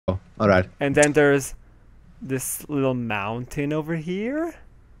Alright. And then there's this little mountain over here.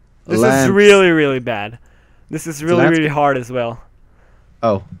 This is Land. really, really bad. This is really, really Landscape. hard as well.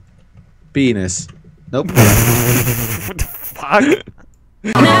 Oh. Penis. Nope. What the fuck?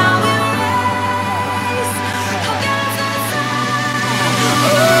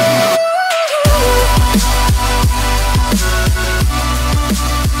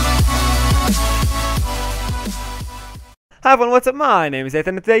 Hi everyone, what's up? My name is Yvette,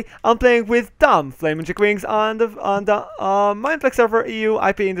 and today I'm playing with FlaminChickWings on the Mineplex server EU,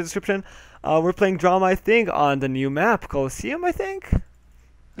 IP in the description. We're playing drama, I think, on the new map, Colosseum, I think.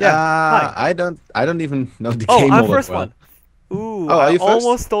 Yeah. Hi. I don't even know the Oh, game I'm all that first well. one. Ooh, Oh, are I you first?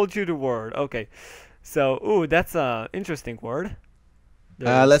 almost told you the word. Okay. So, ooh, that's a interesting word.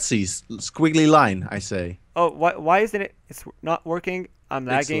 Let's see. Squiggly line, I say. Oh, why isn't it? It's not working. I'm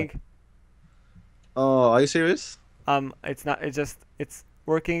lagging. Oh, are you serious? It's not. It's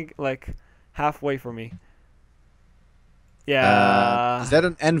working like halfway for me. Yeah. Is that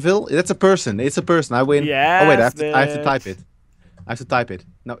an anvil? That's a person. It's a person. I win. Yes, Oh wait, I have to type bitch. it. I have to type it.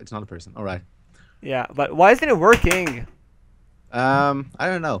 No, it's not a person. All right. Yeah, but why isn't it working? I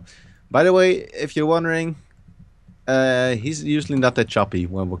don't know. By the way, if you're wondering, he's usually not that choppy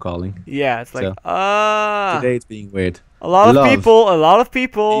when we're calling. Yeah, it's like So, today it's being weird. a lot of people, a lot of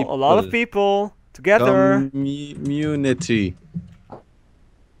people, People. a lot of people together. Community.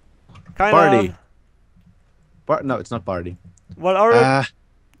 Kind Party. of. No, it's not party. What are the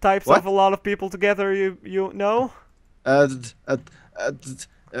types what? of a lot of people together? You know?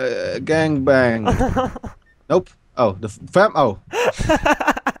 Gang bang. Nope. Oh, the fam. Oh.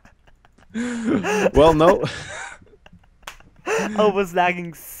 Well, no. I was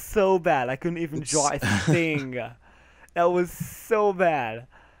lagging so bad. I couldn't even draw a thing. That was so bad.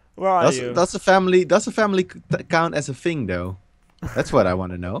 Where are you? Does a family count as a thing though? That's what I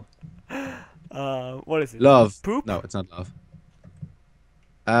want to know. What is it? Love. Poop? No, it's not love.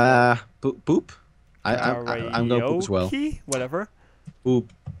 Poop. I'm gonna poop as well. Karaoke? Whatever.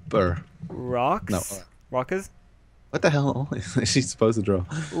 Pooper. Rocks? No. Rockers? What the hell is she supposed to draw?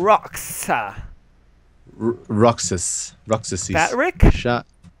 Rocks. Roxas. Roxases. Patrick?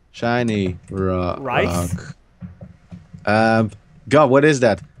 Shiny Rice? rock. God, what is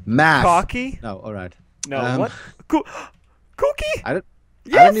that? Math. Cocky? No, alright. No, what? Cookie? I don't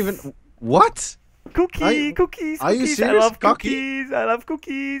Yes! even. What? Cookies. Are you Cookies. I serious? love Cocky? cookies. I love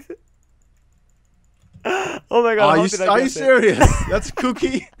cookies. Oh my god, how did I Are you guess it? serious? That's a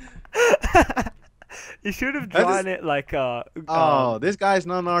cookie? You should have drawn it like Oh, this guy's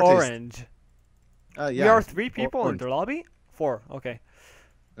not an artist. orange. Yeah. We are 3 people in orange. the lobby? 4, okay.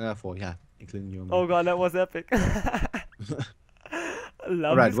 4, yeah, including you. And me. Oh god, that was epic.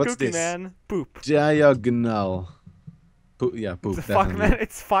 Love Right, this what's cookie, this? man. Poop. Diagonal. Poop, yeah, poop. The fuck, Definitely. man?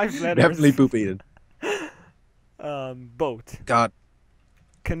 It's 5 letters. Definitely poop eaten. Boat. God.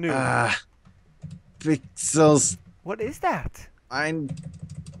 Canoe. Pixels. What is that? Ein.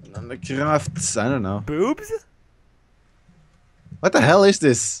 Crafts. I don't know. Boobs? What the hell is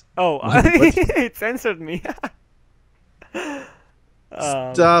this? Oh, What? it censored me.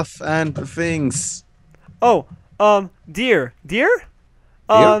 Stuff and things. Oh, deer. Deer?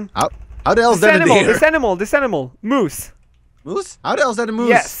 Deer? How the hell is that a deer? This animal. Moose. Moose? How the hell is that a moose?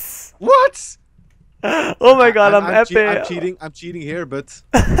 Yes. What? Oh my god, I'm epic. I'm cheating here, but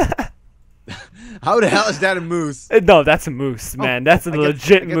how the hell is that a moose? No, that's a moose, man. That's a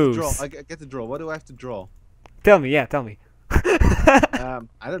legit moose. I get to draw. What do I have to draw? Tell me, yeah, tell me. I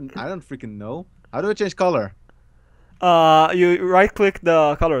don't freaking know. How do I change color? You right click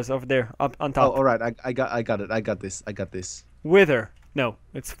the colors over there up on top. Oh, all right. I got it. I got this. Wither. No,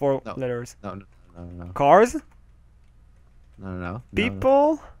 it's 4 No. letters. No. Cars? No.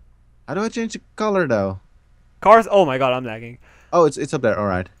 People? How do I change the color though? Cars? Oh my god, I'm lagging. Oh, it's up there. All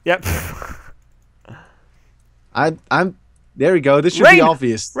right. Yep. I'm. There we go. This should Rain! be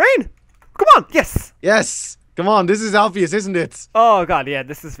obvious. Rain! Come on! Yes! Yes. Come on. This is obvious, isn't it? Oh god, yeah,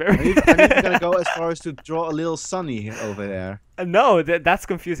 this is very... I need to go as far as to draw a little sunny over there. No, that's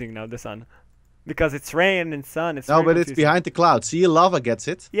confusing now, the sun. Because it's rain and sun, it's No, very but it's confusing. behind the clouds. See, lava gets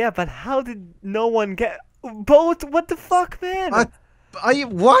it. Yeah, but how did no one get... Boat? What the fuck, man? What? Are you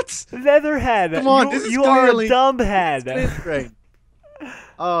what? Leatherhead. Come on, this is you are a clearly- dumbhead. Split brain.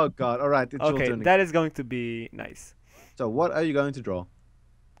 Oh god. All right. It's your Okay, turn that is going to be nice. So what are you going to draw?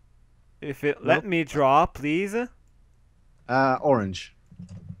 If it let me draw, please. Orange.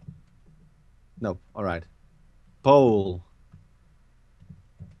 No. All right. Pole.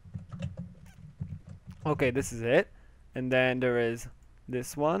 Okay, this is it. And then there is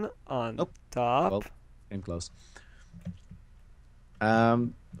this one on Nope. top. Well, came close.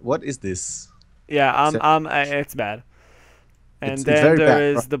 What is this? Yeah, Except it's bad. And it's then very there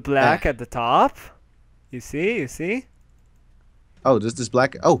bad. is the black at the top. You see? You see? Oh, there's this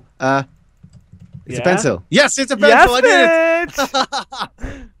black. Oh, it's a Yeah. pencil. Yes, it's a Yes, pencil. I did bitch!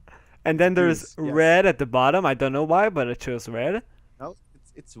 it. And then there's Yes, yes. red at the bottom. I don't know why, but I chose red. No,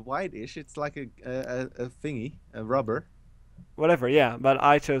 it's whitish. It's like a thingy, a rubber. Whatever, yeah, but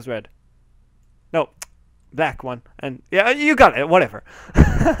I chose red. No, black one. And yeah, you got it. Whatever.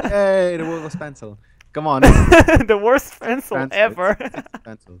 Yay, the word was pencil. Come on. The worst pencil Pencil. ever. It's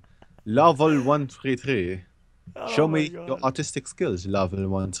pencil. Level 133. Show Oh my me your God. artistic skills. Level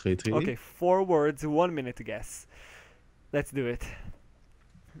 133. Okay, 4 words, 1 minute to guess. Let's do it.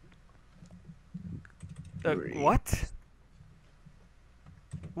 Green. What?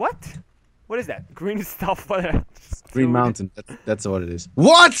 What? What is that? Green stuff. What? Green Mountain. That's what it is.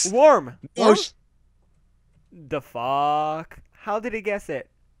 What? Worm. Oh, Worm? The fuck? How did he guess it?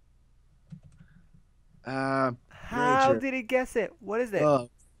 How Major. did he guess it? What is it? Love.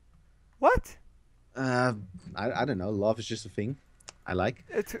 What? I don't know. Love is just a thing I like.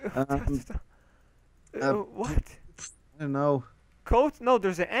 What? I don't know. Coat? No,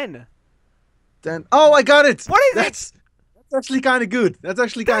 there's an N. Then I got it. What is That's actually kind of good. That's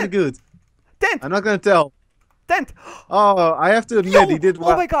actually kind of good. Dent. I'm not gonna tell. Dent. Oh, I have to admit Yo, he did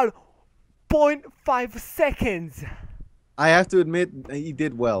well. oh my god. 0.5 seconds. I have to admit he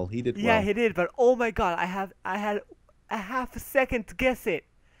did well. He did Yeah, well. he did, but oh my god, I had a half a second to guess it.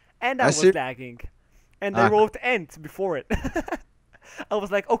 And I I was see. lagging. And I wrote Ent before it. I was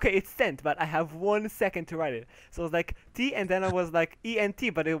like, okay, it's Tent, but I have 1 second to write it. So I was like T, and then I was like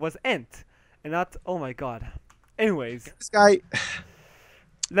ENT, but it was Ent. And not, oh my god. Anyways, This guy.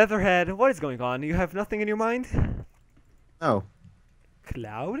 Leatherhead, what is going on? You have nothing in your mind? No.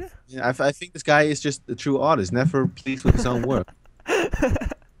 Cloud? Yeah, I think this guy is just a true artist, never pleased with his own work.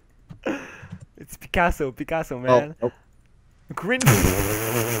 It's Picasso, man. Oh. Green.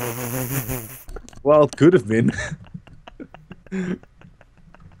 Well, it could have been.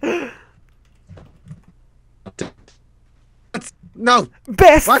 No.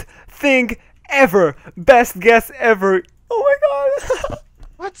 Best What? thing ever. Best guess ever. Oh my god.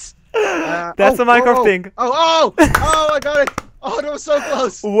 What? That's a Minecraft thing. Oh, I got it. Oh, that was so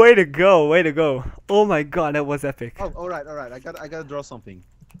close. Way to go, way to go. Oh my god, that was epic. Oh, all right. I gotta draw something.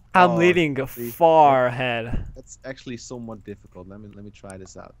 I'm Oh, leading far ahead. That's actually somewhat difficult. Let me try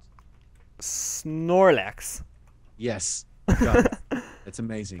this out. Snorlax. Yes. Got it. It's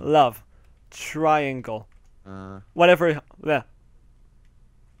amazing. Love. Triangle. Uh, Whatever. Yeah.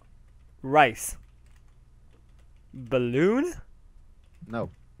 Rice. Balloon. no.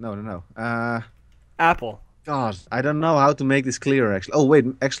 Apple. God, I don't know how to make this clearer. Actually, oh wait,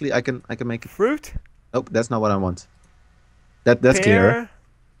 actually I can make it. Fruit. Nope, that's not what I want. That's clearer.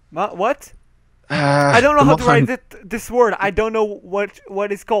 What? I don't know come how to on. write this word. I don't know what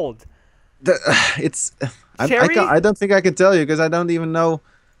it's called. It's. I Cherry? can't. I don't think I can tell you because I don't even know.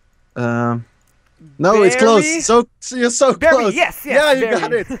 No, it's Berry? close. So you're so Berry, close. yes, Yeah, you berry.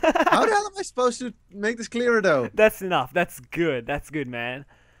 got it. How the hell am I supposed to make this clearer though? That's enough. That's good. That's good, man.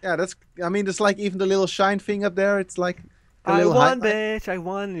 Yeah, that's. I mean, there's like even the little shine thing up there. It's like. A I little won, highlight. bitch. I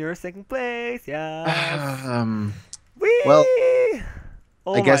won. You're second place. Yeah. Whee! well,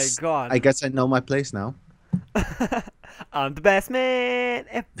 Oh I guess. my god. I guess I know my place now. I'm the best man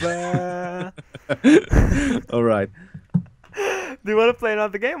ever. All right. Do you want to play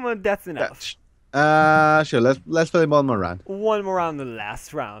another game? Well, that's enough. Sure. Let's play one more round. One more round, the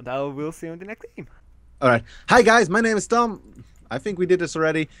last round. I will see you in the next game. All right. Hi guys, my name is Tom. I think we did this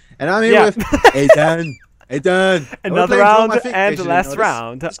already, and I'm here Yeah. with Ethan. Ethan. And we're Another playing Draw round My Thing, in and case the you last didn't notice.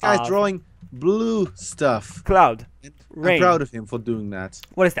 round. This guy's of drawing blue stuff. Cloud. And Rain. I'm proud of him for doing that.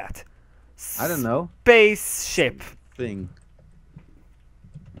 What is that? I don't know. Spaceship. Thing.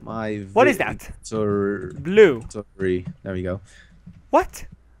 My. What is that? Blue. Victory. There we go. What?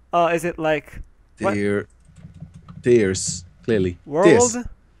 Is it like what? Tears. Clearly. World? Tears.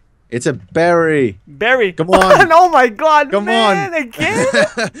 It's a berry. Berry. Come on. Oh my god, Come man, on. again?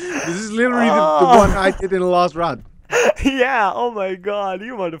 This is literally the Oh. one I did in the last round. Yeah, oh my god,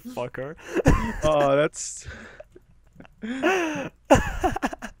 you motherfucker. Oh, that's.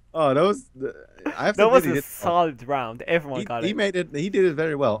 Oh, that was. I have to That was admit, a solid round. Everyone got he it. made it. He did it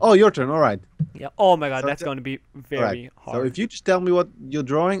very well. Oh, your turn. All right. Yeah. Oh my god, So that's t- going to be All very right. hard. So if you just tell me what you're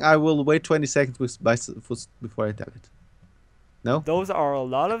drawing, I will wait 20 seconds before I tell it. No? Those are a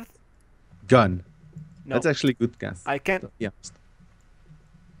lot of. Gun. No, That's actually good guess. I can't. Yeah.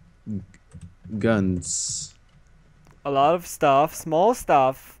 Guns. A lot of stuff, small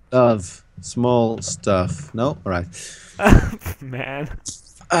stuff. Of small stuff. No, all right. Man.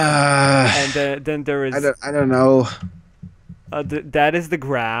 Uh, And then there is I don't know. that is the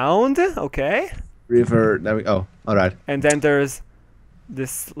ground. Okay. River. There we. Oh, all right. And then there's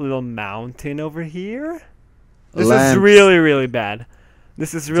this little mountain over here. This is Land. really, really bad.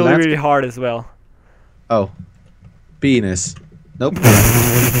 This is really, landscape. really hard as well. Oh, penis. Nope.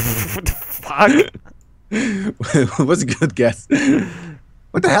 What the fuck? What's a good guess?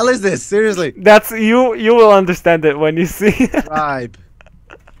 What the hell is this? Seriously. That's you. You will understand it when you see. Tribe.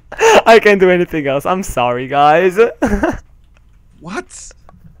 I can't do anything else. I'm sorry, guys. What?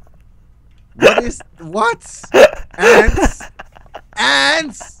 What is what? Ants?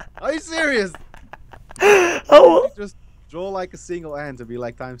 Ants? Are you serious? Oh, You just draw like a single ant and be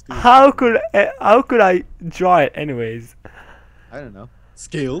like times 2. how could I draw it anyways? I don't know.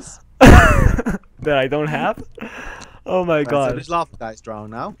 Skills. That I don't have. Oh my Right, so god. there's lava dice drawn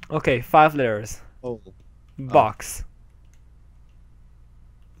now. Okay, 5 letters. Oh. Box.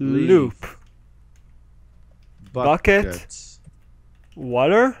 Leaf. Loop. Bucket.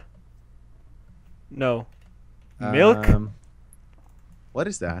 Water. No. Milk. What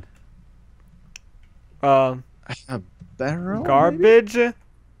is that? Um. A barrel? maybe? Garbage.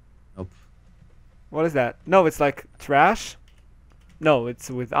 Nope. What is that? No, it's like trash. No, it's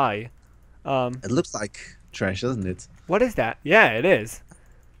with I. It looks like trash, doesn't it? What is that? Yeah, it is.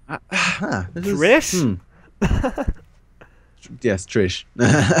 Trish? Trish? Yes, Trish.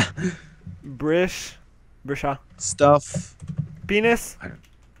 Brish. Brisha. Stuff. Penis?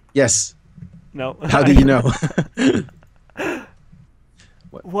 Yes. No. How do you know?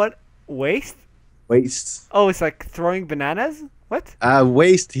 What? Waste? Waste. Oh, it's like throwing bananas? What?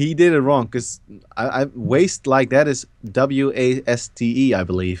 Waste. He did it wrong because I waste like that is WASTE, I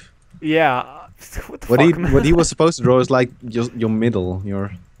believe. Yeah. What the What fuck, he man? what he was supposed to draw is like your middle, the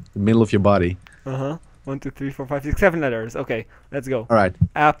middle of your body. 1, 2, 3, 4, 5, 6, 7 letters. Okay, let's go. All right.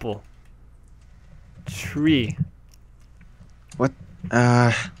 Apple. Tree. What?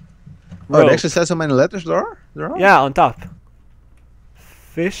 Oh, Rope. it actually says how many letters there are. Yeah, on top.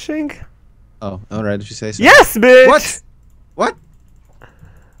 Fishing. Oh, all right. If you say so. Yes, bitch. What? What?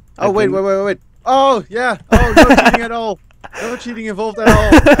 I Oh wait. think- Oh yeah. Oh, no cheating at all. No cheating involved at all.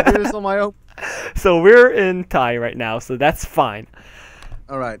 I did this on my own. So we're in tie right now, so that's fine.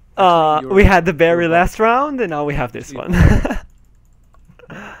 All right. We had the very you're last round, and now we have this one.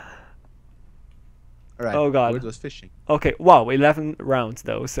 All right. Oh, God. Word was fishing. Okay, wow, 11 rounds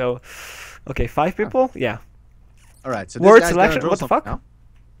though. So, okay, 5 people. Yeah. All right. So Word this guy's selection? gonna draw What the something fuck?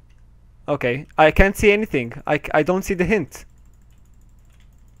 now. Okay, I can't see anything. I don't see the hint.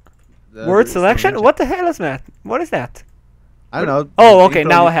 The- Word the selection? dimension. What the hell is that? What is that? I don't know. Oh, The okay. intro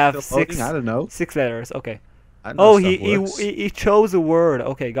Now I is have still loading, 6. I don't know. 6 letters. Okay. I don't know Oh, if he stuff works. he chose a word.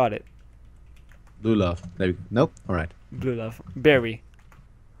 Okay, got it. Blue love. There we go. Nope. All right. Blue love. Berry.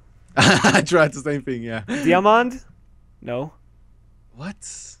 I tried the same thing. Yeah. Diamond? No.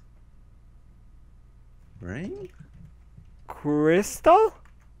 What? Ring? Crystal?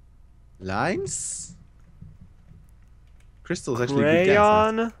 Lines? Crystal's actually a good guess.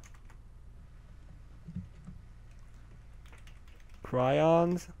 Crayon?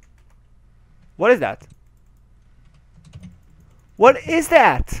 Crayons? What is that? What is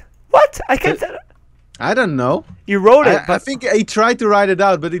that? What? I can't. I don't know. You wrote it, I but think he tried to write it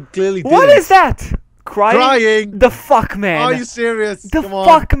out, but it clearly didn't. what is that? Crying? Crying. The fuck, man. Are you serious? The Come on.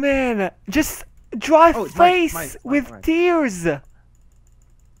 fuck, man. Just draw Oh, a it's mine, face mine, with mine. tears.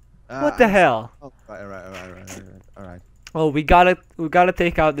 What the hell? Oh, right. All right. Oh, we gotta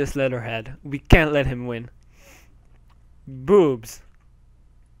take out this letterhead. We can't let him win. Boobs.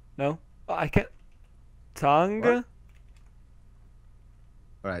 No, oh, I can't. Tongue. What?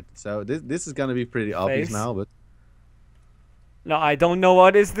 All right. So this is gonna be pretty obvious Face. now, but No, I don't know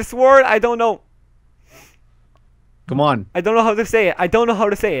what is this word. I don't know. come on. I don't know how to say it. I don't know how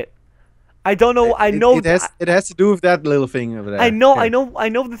to say it. I don't know. I know. It has to do with that little thing over there. I know. Here. I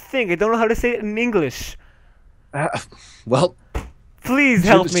know the thing. I don't know how to say it in English. Well, Please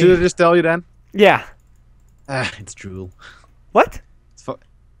help me. Should I just tell you then? Yeah. It's drool. What? It's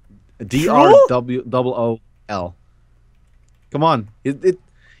DRWOOL. Come on.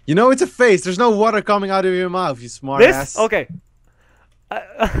 You know it's a face. There's no water coming out of your mouth, you smart This? ass. Okay.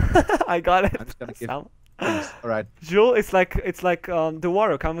 I got it. I'm just gonna give Sound. things. All right. Jewel, it's like the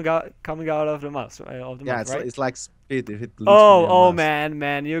water coming out of the mouth, Yeah, right? it's like spit if it leaves from Oh, your mouth.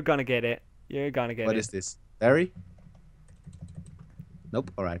 man, you're gonna get it. You're gonna get What it. is this? Berry? Nope.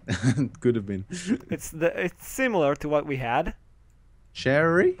 All right. Could have been. It's similar to what we had.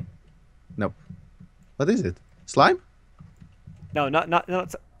 Cherry? Nope. What is it? Slime? No, not.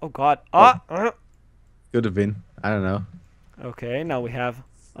 Oh God. Oh. Ah. Could have been. I don't know. Okay, now we have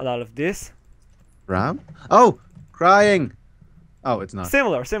a lot of this. Ram? Oh, crying. Oh, it's not.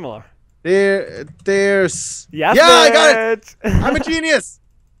 Similar. There's. Yes, Yeah, I got it. it. I'm a genius.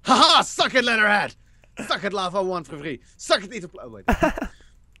 Haha! Suck it, Leatherhead. Suck it, Lava One for free. Suck it, oh, wait.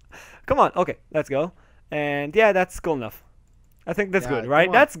 Come on. Okay, let's go. And yeah, that's cool enough. I think that's Yeah, good, right?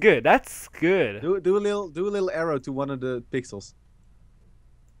 come on. That's good. That's good. Do a little arrow to one of the pixels.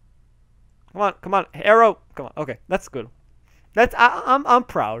 Come on, arrow. Come on. Okay, that's good. I'm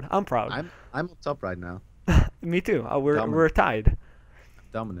proud. I'm proud. I'm on top right now. Me too. We're Dominant. tied.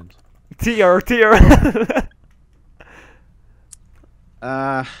 Dominant. Tier.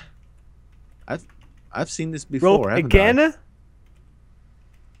 I've seen this before. Rope haven't again. I?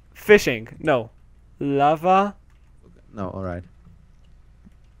 Fishing. No. Lava. No, all right.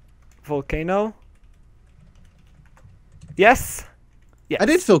 Volcano. Yes. Yes. I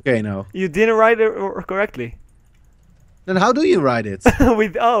did volcano. You didn't write it correctly. Then how do you write it?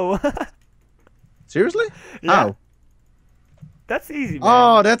 With O. Seriously? Yeah. How? That's easy, man.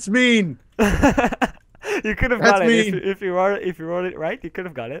 Oh, that's mean. You could have That's got it mean. if you wrote it right. You could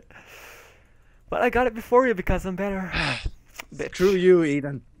have got it. But I got it before you because I'm better. Bitch. Screw you,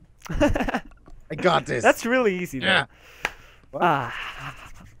 Eden. I got this. That's really easy, though. Yeah. What?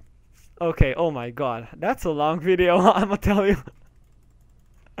 Okay. Oh my God, that's a long video. I'm gonna tell you.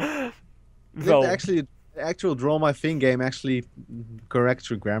 So. Actually, the actual Draw My Thing game actually corrects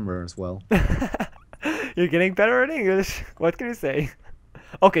your grammar as well. You're getting better at English. What can you say?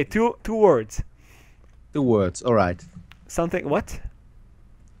 Okay, two words. 2 words. All right. Something. What?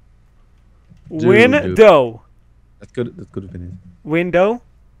 Do. Window. That could have been it. Window.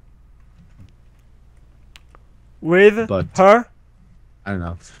 With But her. I don't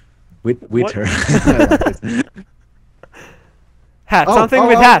know. With What? her. I like it. Hat. Oh, Something oh,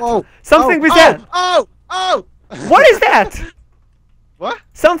 with oh, hat. oh, Something oh, with oh, hat. Oh! What is that? What?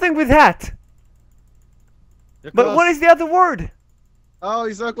 Something with hat. You're But close. what is the other word? Oh,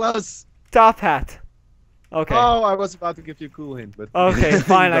 you're so close. Top hat. Okay. Oh, I was about to give you a cool hint, but Okay,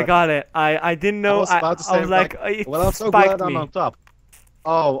 fine, I got it. I didn't know. I was about to say I was like, it well, I'm so spiked glad I'm me. on top.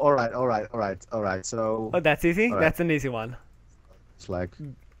 Oh, all right. So Oh, that's easy. All right. That's an easy one. it's like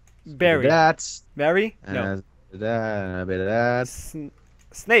Berry. that, Berry? and No. a bit of that, and a bit of that.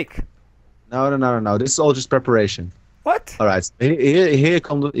 Snake. No. This is all just preparation. What? All right. Here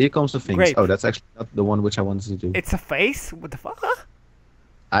comes the things. Grape. Oh, that's actually not the one which I wanted to do. It's a face? What the fuck?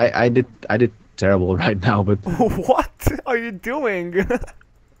 I did terrible right now, but What are you doing?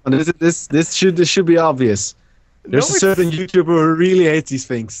 this should be obvious. There's No, a certain YouTuber who really hates these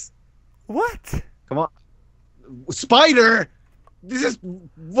things. What? Come on, spider. This is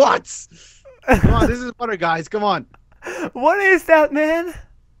what? Come on, this is butter, guys. Come on. What is that, man?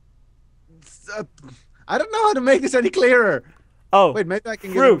 I don't know how to make this any clearer. Oh, Wait, maybe I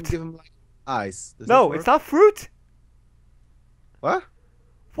can fruit. give him like eyes. Does that No, work? it's not fruit. What?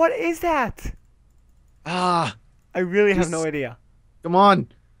 What is that? Ah, I really have Just- no idea. come on.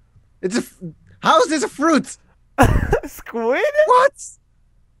 It's a. How is this a fruit? Squid? What?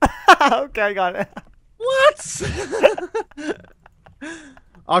 Okay, I got it. What?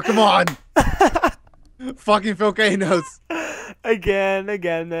 Oh, come on. Fucking volcanoes. Again,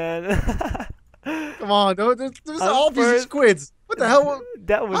 man. Come on. Those are I'm obviously first. squids. What the hell?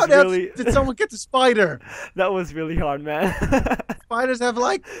 That was How the hell really did someone get the spider? that was really hard, man. Spiders have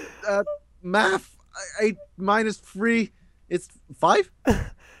like math 8 minus 3. It's 5?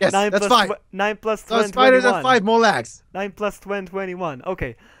 Yes, that's 5. 9 plus So 10, spiders have 21. 5 more legs. 9 plus 10, 21.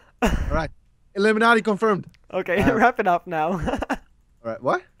 Okay. All right. Illuminati confirmed. Okay, Uh, wrap it up now. All right.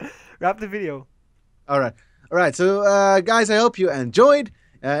 What? Wrap the video. All right. So, guys, I hope you enjoyed.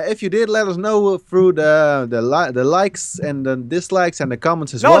 If you did, let us know through the likes and the dislikes and the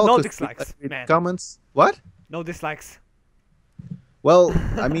comments as well. No 'cause we dislikes, like to read man. comments. What? No dislikes. Well,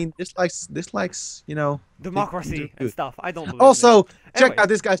 I mean, dislikes. You know. Democracy and good. stuff. I don't believe in Also, check Anyway. out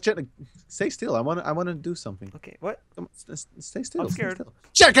this guy's channel. Stay still. I want to do something. it. Okay, what? Come on, stay still. I'm stay scared. still.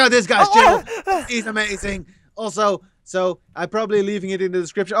 Check out this guy's Oh, channel. He's amazing. Also, so I'm probably leaving it in the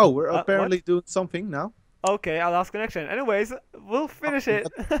description. Oh, we're What? apparently doing something now. Okay, I lost connection. Anyways, we'll finish it.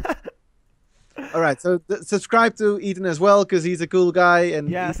 All right, so subscribe to Ethan as well because he's a cool guy. And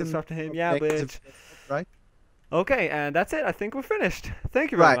Yeah, Ethan, subscribe to him. Yeah, bitch. Right. Okay, and that's it. I think we're finished.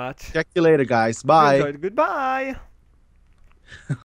 Thank you very Right. much. Check you later, guys. Hope you Bye. enjoyed. Goodbye.